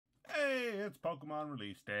It's Pokemon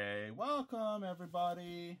release day. Welcome,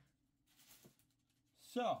 everybody.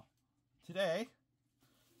 So, today,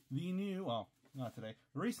 the new, well, not today,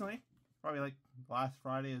 recently, probably like last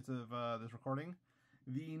Friday as of this recording,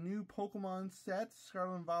 the new Pokemon set,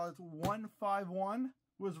 Scarlet and Violet 151,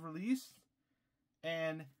 was released.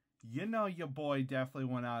 And you know your boy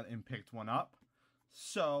definitely went out and picked one up.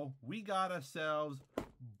 So, we got ourselves,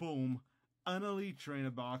 boom, an Elite Trainer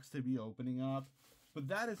box to be opening up. But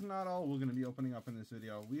that is not all we're going to be opening up in this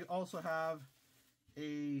video. We also have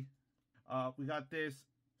a, we got this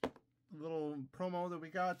little promo that we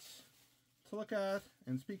got to look at.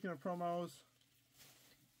 And speaking of promos,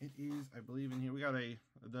 it is, I believe in here, we got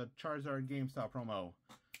the Charizard GameStop promo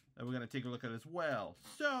that we're going to take a look at as well.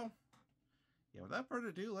 So, yeah, without further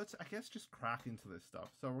ado, let's, I guess, just crack into this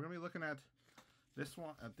stuff. So we're going to be looking at this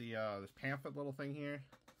one, at the, this pamphlet little thing here.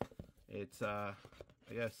 It's, I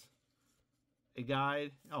guess, a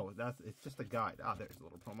guide. Oh, it's just a guide. Ah, there's a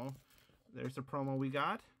little promo. There's a promo we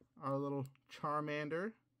got. Our little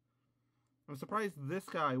Charmander. I'm surprised this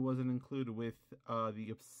guy wasn't included with the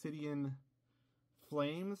Obsidian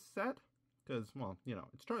Flames set. Because, well, you know,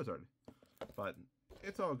 it's Charizard. But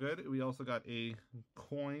it's all good. We also got a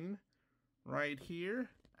coin right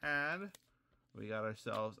here. And we got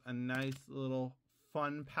ourselves a nice little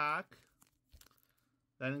fun pack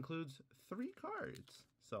that includes 3 cards.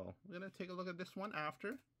 So, we're going to take a look at this one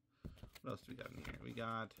after. What else do we got in here? We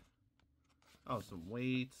got, oh, some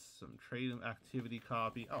weights, some trade activity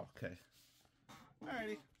copy. Oh, okay.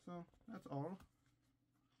 Alrighty, so that's all.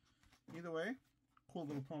 Either way, cool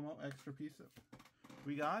little promo, extra piece of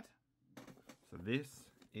we got. So this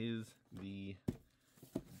is the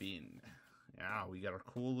bin. Yeah, we got our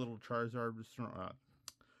cool little Charizard,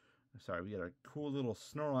 sorry, we got our cool little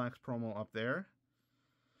Snorlax promo up there.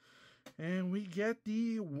 And we get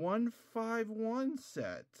the 151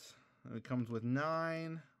 set. It comes with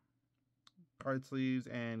 9 card sleeves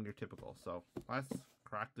and your typical. So let's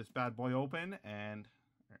crack this bad boy open and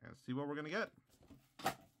see what we're going to get.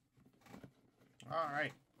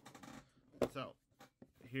 Alright. So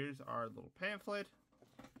here's our little pamphlet.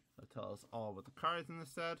 It'll tell us all about the cards in the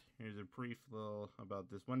set. Here's a brief little about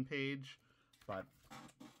this one page. But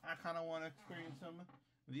I kind of want to experience some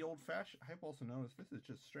the old-fashioned. I've also noticed this is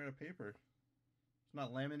just straight up paper. It's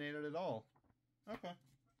not laminated at all. Okay.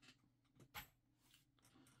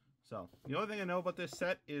 So, the only thing I know about this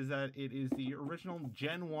set is that it is the original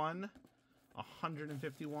Gen 1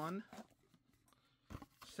 151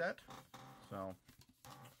 set. So,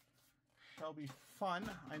 shall be fun.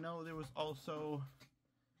 I know there was also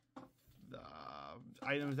the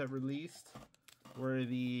items that released were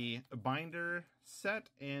the binder set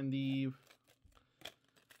and the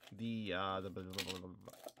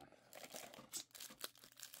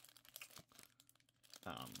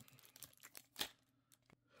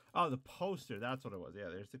poster. That's what it was. Yeah,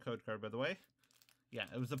 there's the code card, by the way. Yeah,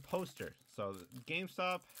 it was a poster. So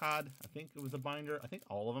GameStop had, I think it was a binder. I think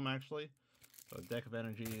all of them actually. So a deck of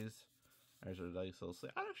energies. There's a nice little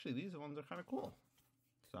sleeve. Actually, these ones are kind of cool.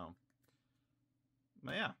 So,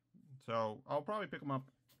 but yeah. So I'll probably pick them up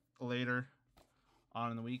later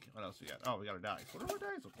on in the week. What else we got? Oh, we got our dice. What do our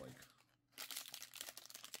dice look like?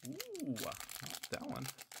 Ooh, that one.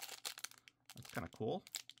 That's kind of cool.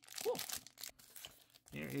 Cool.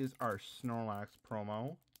 Here is our Snorlax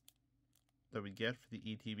promo that we get for the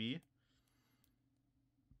ETB.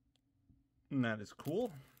 And that is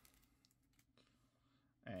cool.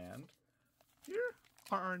 And here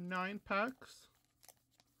are our 9 packs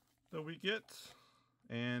that we get.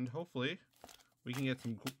 And hopefully we can get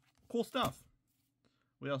some cool stuff.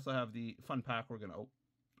 We also have the fun pack we're going to open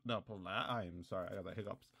up on that. I'm sorry, I got the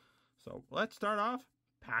hiccups. So let's start off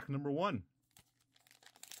pack number 1.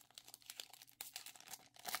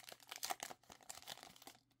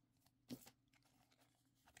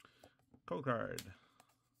 Code card.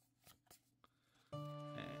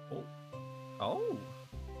 And, oh,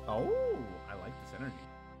 I like this energy.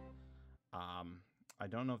 I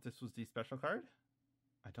don't know if this was the special card.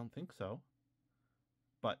 I don't think so.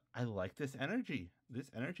 But I like this energy. This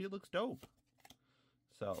energy looks dope.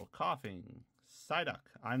 So, Coughing, Psyduck.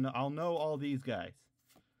 I'll know all these guys.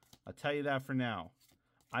 I'll tell you that for now.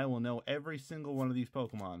 I will know every single one of these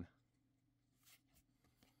Pokemon.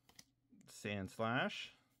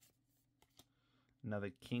 Sandslash.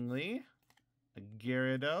 Another Kingly. A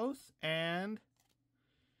Gyarados. And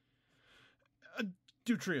a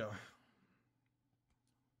Dutrio.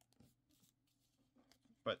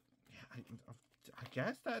 But, yeah, I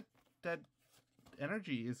guess that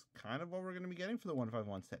energy is kind of what we're going to be getting for the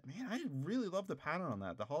 151 set. Man, I really love the pattern on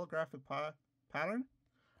that. The holographic pattern.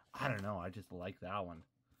 I don't know. I just like that one.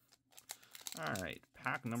 Alright,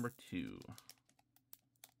 pack number 2.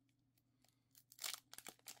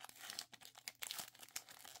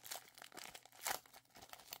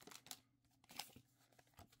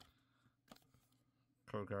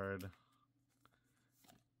 Code card.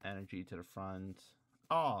 Energy to the front.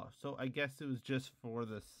 Oh, so I guess it was just for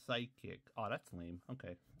the psychic. Oh, that's lame.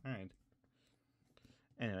 Okay, alright.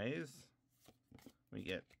 Anyways, we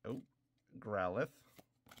get, Growlithe.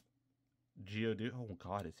 Geodude. Oh,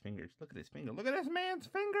 God, his fingers. Look at his finger. Look at this man's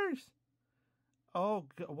fingers! Oh,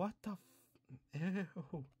 God, what the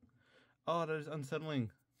ew. Oh, that is unsettling.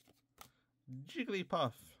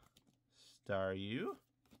 Jigglypuff. Staryu.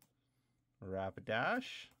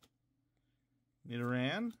 Rapidash.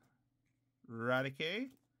 Nidoran. Raticate.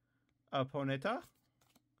 A Ponyta.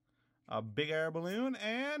 A Big Air Balloon.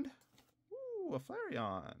 And... ooh, a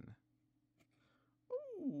Flareon.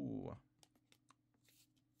 Ooh.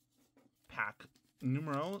 Pack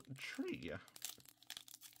numero 3.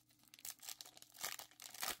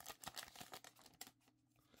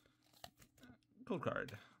 Code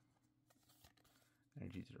card.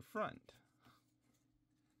 Energy to the front.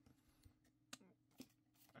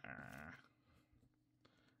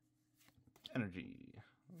 Energy.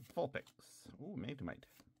 Vulpix. Ooh, Magnemite.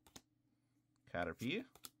 Caterpie.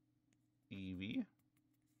 Eevee.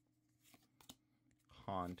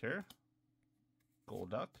 Haunter.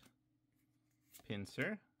 Golduck.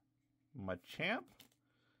 Pinsir. Machamp.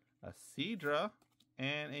 A Seadra.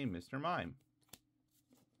 And a Mr. Mime.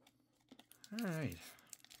 Alright.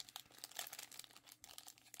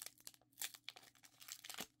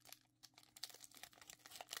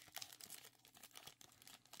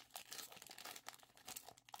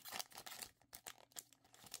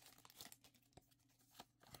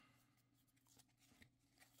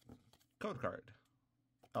 Code card.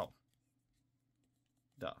 Oh.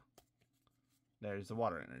 Duh. There's the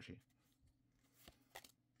water energy.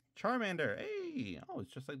 Charmander. Hey! Oh,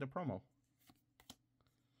 it's just like the promo.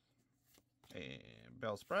 A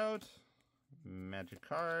Bellsprout.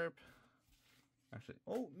 Magikarp. Actually,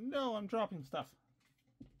 oh no, I'm dropping stuff.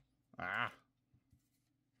 Ah.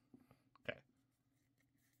 Okay.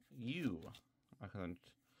 I couldn't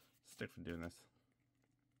stick from doing this.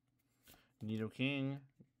 Nidoking.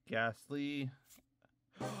 Ghastly.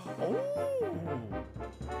 Oh!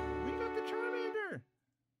 We got the Charmander!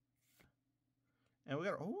 And we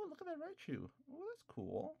got... oh, look at that Raichu. Oh, that's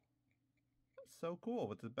cool. That's so cool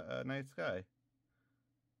with the night sky.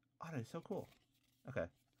 Oh, that is so cool. Okay.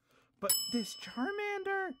 But this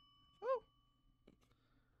Charmander... oh!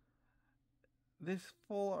 This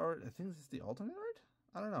full art... I think this is the alternate art?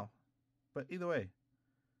 I don't know. But either way.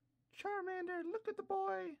 Charmander, look at the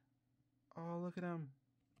boy! Oh, look at him.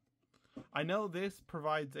 I know this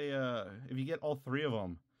provides a, if you get all 3 of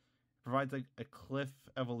them, it provides like a cliff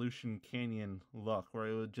evolution canyon look where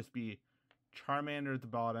it would just be Charmander at the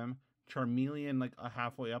bottom, Charmeleon like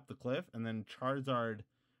halfway up the cliff, and then Charizard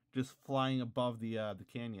just flying above the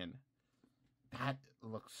canyon. That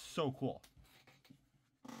looks so cool.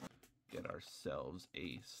 Get ourselves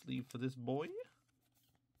a sleeve for this boy.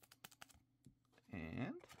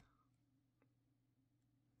 And...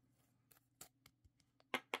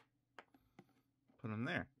 put him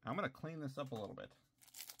there. I'm going to clean this up a little bit.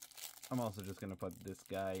 I'm also just going to put this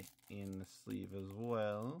guy in the sleeve as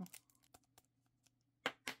well.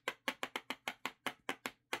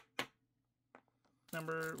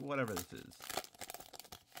 Number, whatever this is.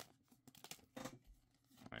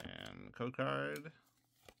 And code card.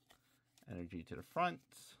 Energy to the front.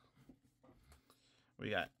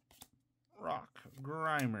 We got Rock,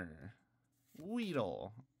 Grimer,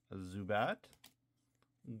 Weedle, Zubat,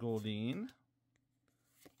 Goldeen,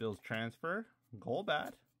 Bill's Transfer,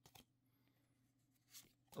 Golbat,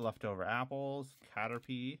 Leftover Apples,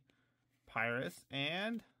 Caterpie, Pyrus,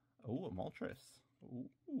 and, oh, a Moltres.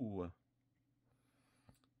 Ooh.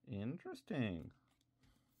 Interesting.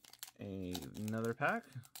 Another pack.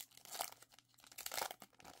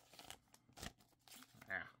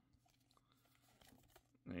 Yeah.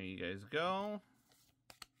 There you guys go.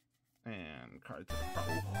 And cards to the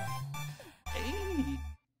front. Hey!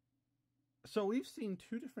 So we've seen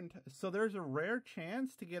 2 different... so there's a rare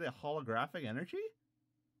chance to get a holographic energy?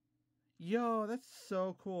 Yo, that's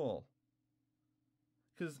so cool.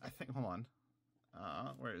 Because I think... hold on.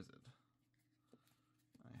 Where is it?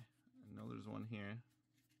 I know there's one here.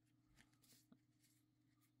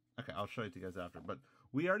 Okay, I'll show it to you guys after. But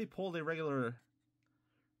we already pulled a regular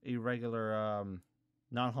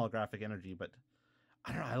non-holographic energy. But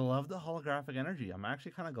I don't know. I love the holographic energy. I'm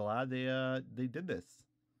actually kind of glad they did this.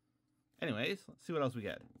 Anyways, let's see what else we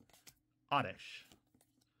get. Oddish,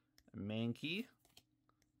 Mankey,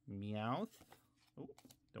 Meowth. Oh,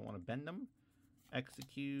 don't want to bend them.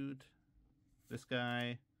 Execute. This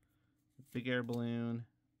guy. Big Air Balloon.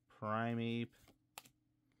 Primeape.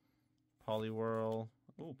 Poliwhirl.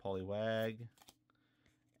 Oh, Poliwag.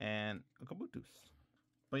 And a Kabutops.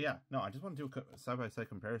 But yeah, no, I just want to do a side-by-side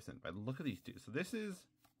comparison. But look at these two. So this is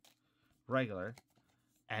regular.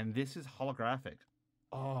 And this is holographic.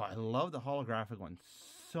 Oh, I love the holographic one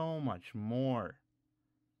so much more.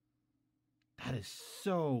 That is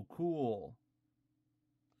so cool.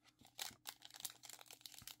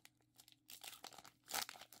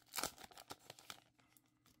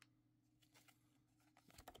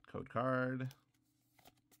 Code card.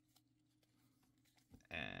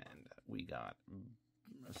 And we got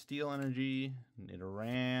Steel Energy,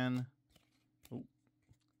 Nidoran, oh,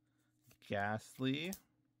 Ghastly,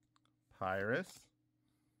 Pyrus,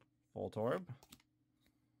 Voltorb,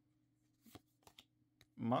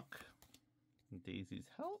 Muck, Daisy's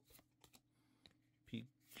Help,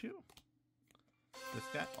 Pichu, this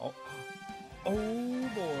guy, oh, oh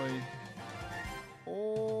boy,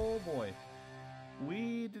 oh boy,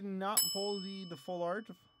 we did not pull the full art,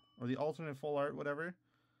 or the alternate full art, whatever,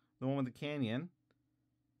 the one with the canyon,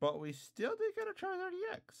 but we still did get a Charizard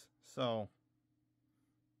EX, so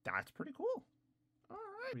that's pretty cool. All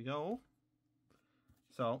right, here we go.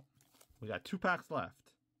 So we got 2 packs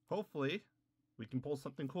left. Hopefully we can pull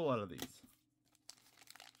something cool out of these.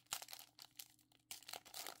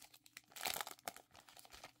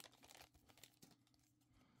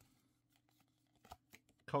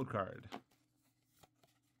 Code card.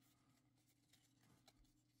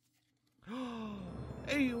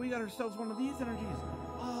 Hey, we got ourselves one of these energies.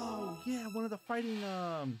 Oh yeah, one of the fighting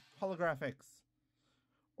holographics.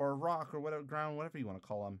 Or rock, or whatever, ground, whatever you want to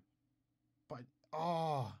call them. But,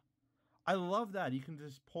 oh, I love that. You can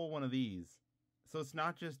just pull one of these. So it's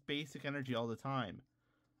not just basic energy all the time.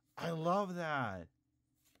 I love that.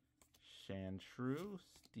 Chantru,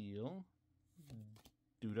 Steel,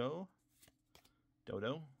 Dodo,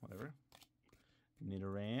 whatever.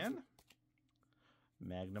 Nidoran,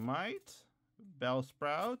 Magnemite,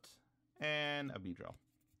 Bellsprout, and a Beedrill.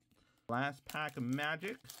 Last pack of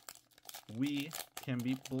magic. We can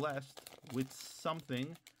be blessed with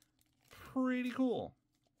something pretty cool.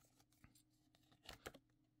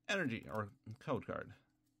 Energy, or code card.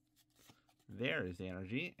 There is the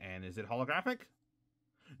energy, and is it holographic?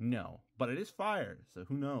 No, but it is fire, so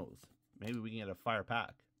who knows? Maybe we can get a fire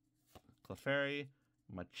pack. Clefairy,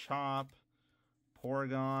 Machop,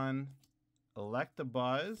 Porygon,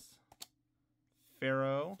 Electabuzz,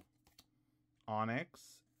 Pharaoh, Onix.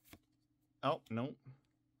 Oh, nope.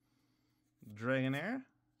 Dragonair.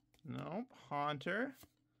 Nope. Haunter.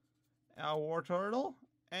 Wartortle.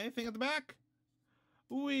 Anything at the back?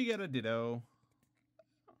 We get a Ditto.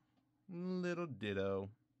 Little Ditto.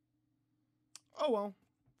 Oh well.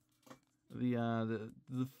 The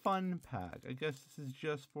fun pack. I guess this is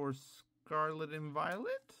just for Scarlet and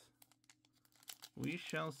Violet. We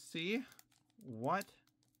shall see what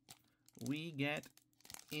we get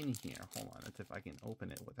in here. Hold on. Let's see if I can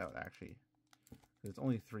open it without actually... There's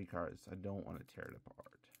only 3 cards. I don't want to tear it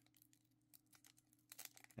apart.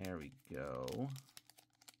 There we go.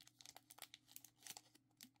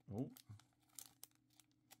 Oh.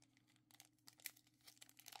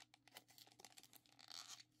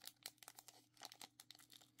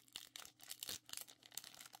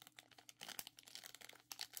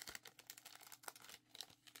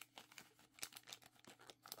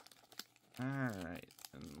 All right,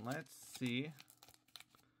 and let's see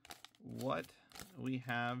what we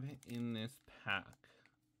have in this pack.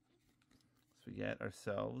 So we get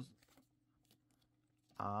ourselves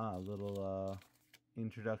a little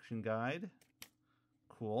introduction guide.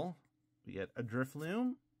 Cool. We get a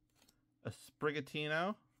Drifloon, a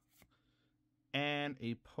Sprigatito, and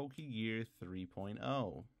a Pokegear 3.0.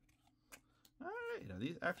 Alright, are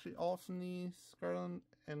these actually all from the Scarlet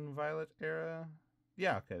and Violet era?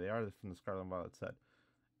 Yeah, okay, they are from the Scarlet and Violet set.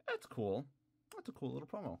 That's cool. That's a cool little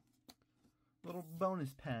promo. Little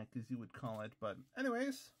bonus pack, as you would call it. But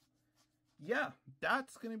anyways, yeah,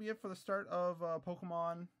 that's going to be it for the start of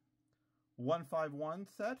Pokemon 151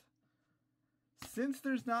 set. Since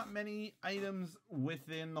there's not many items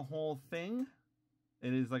within the whole thing,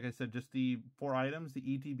 it is, like I said, just the 4 items, the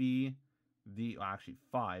ETB, well, actually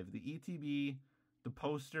 5, the ETB, the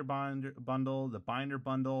poster bundle, the binder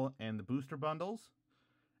bundle, and the booster bundles.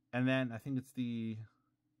 And then I think it's the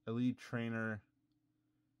Elite Trainer,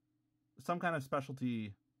 some kind of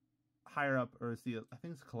specialty higher up, or it's the, I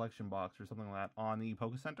think it's a collection box or something like that on the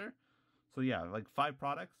Poke Center. So yeah, like 5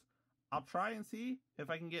 products. I'll try and see if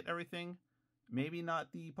I can get everything. Maybe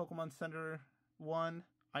not the Pokemon Center one.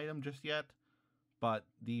 item just yet. But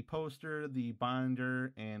the poster, the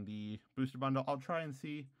binder, and the booster bundle, I'll try and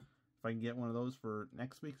see if I can get one of those for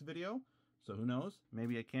next week's video. So who knows?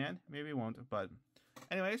 Maybe I can, maybe I won't. But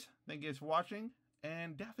anyways, thank you guys for watching.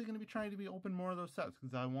 And definitely going to be trying to open more of those sets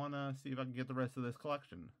because I want to see if I can get the rest of this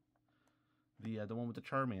collection. The one with the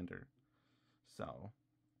Charmander. So,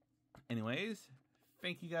 anyways,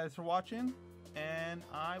 thank you guys for watching. And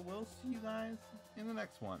I will see you guys in the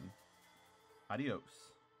next one. Adios.